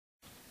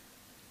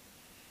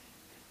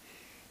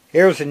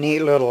Here's a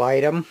neat little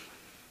item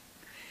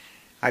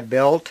I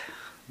built.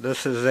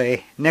 This is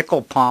a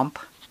nickel pump,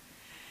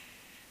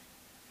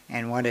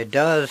 and what it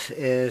does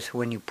is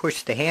when you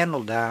push the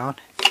handle down,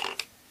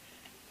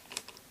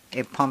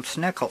 it pumps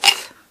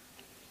nickels.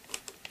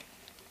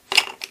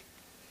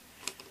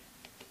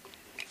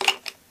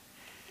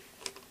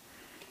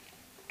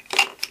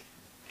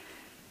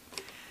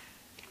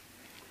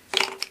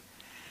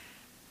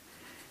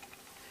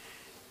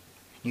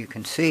 You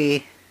can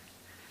see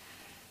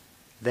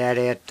that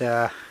it's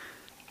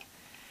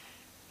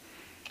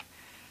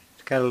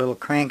got a little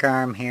crank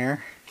arm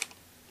here.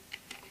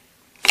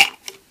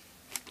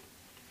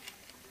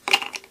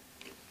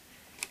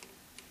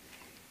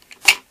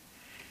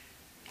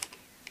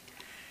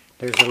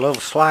 There's a little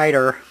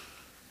slider,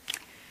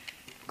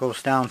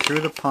 goes down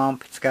through the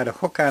pump. It's got a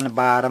hook on the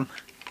bottom.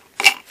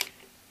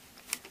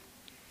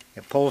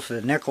 It pulls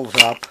the nickels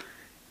up.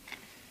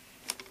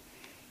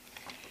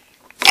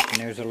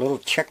 And there's a little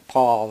check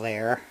pawl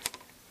there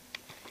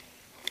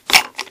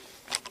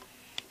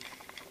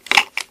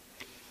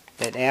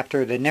that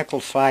after the nickel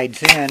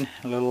slides in,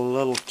 a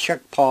little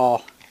check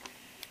pawl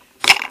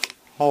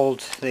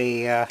holds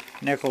the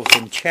nickels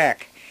in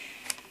check.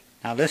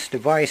 Now this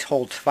device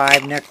holds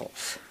 5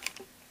 nickels,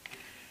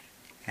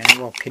 and it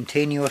will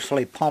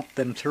continuously pump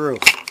them through.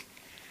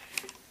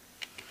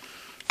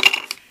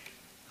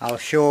 I'll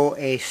show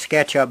a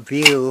SketchUp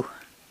view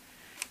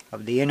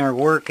of the inner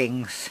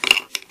workings,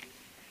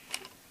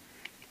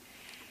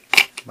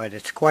 but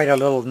it's quite a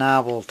little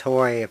novel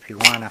toy if you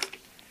want to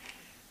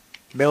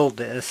build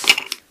this.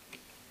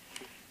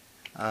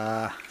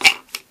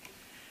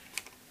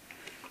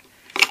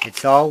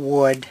 It's all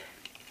wood,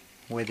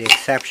 with the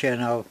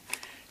exception of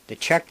the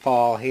check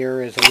pawl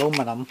here is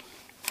aluminum.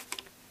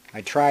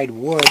 I tried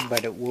wood,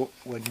 but it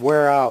would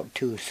wear out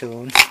too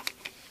soon.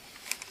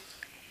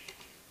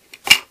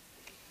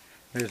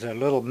 There's a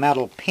little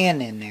metal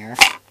pin in there.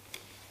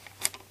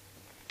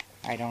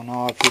 I don't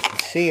know if you can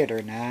see it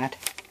or not.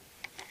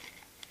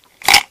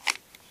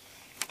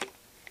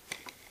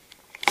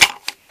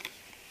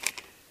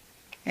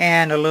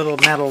 And a little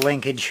metal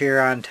linkage here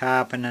on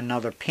top and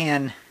another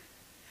pin.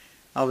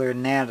 Other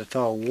than that, it's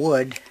all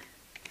wood.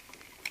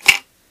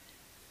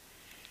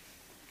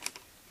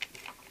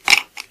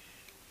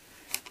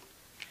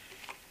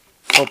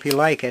 Hope you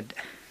like it.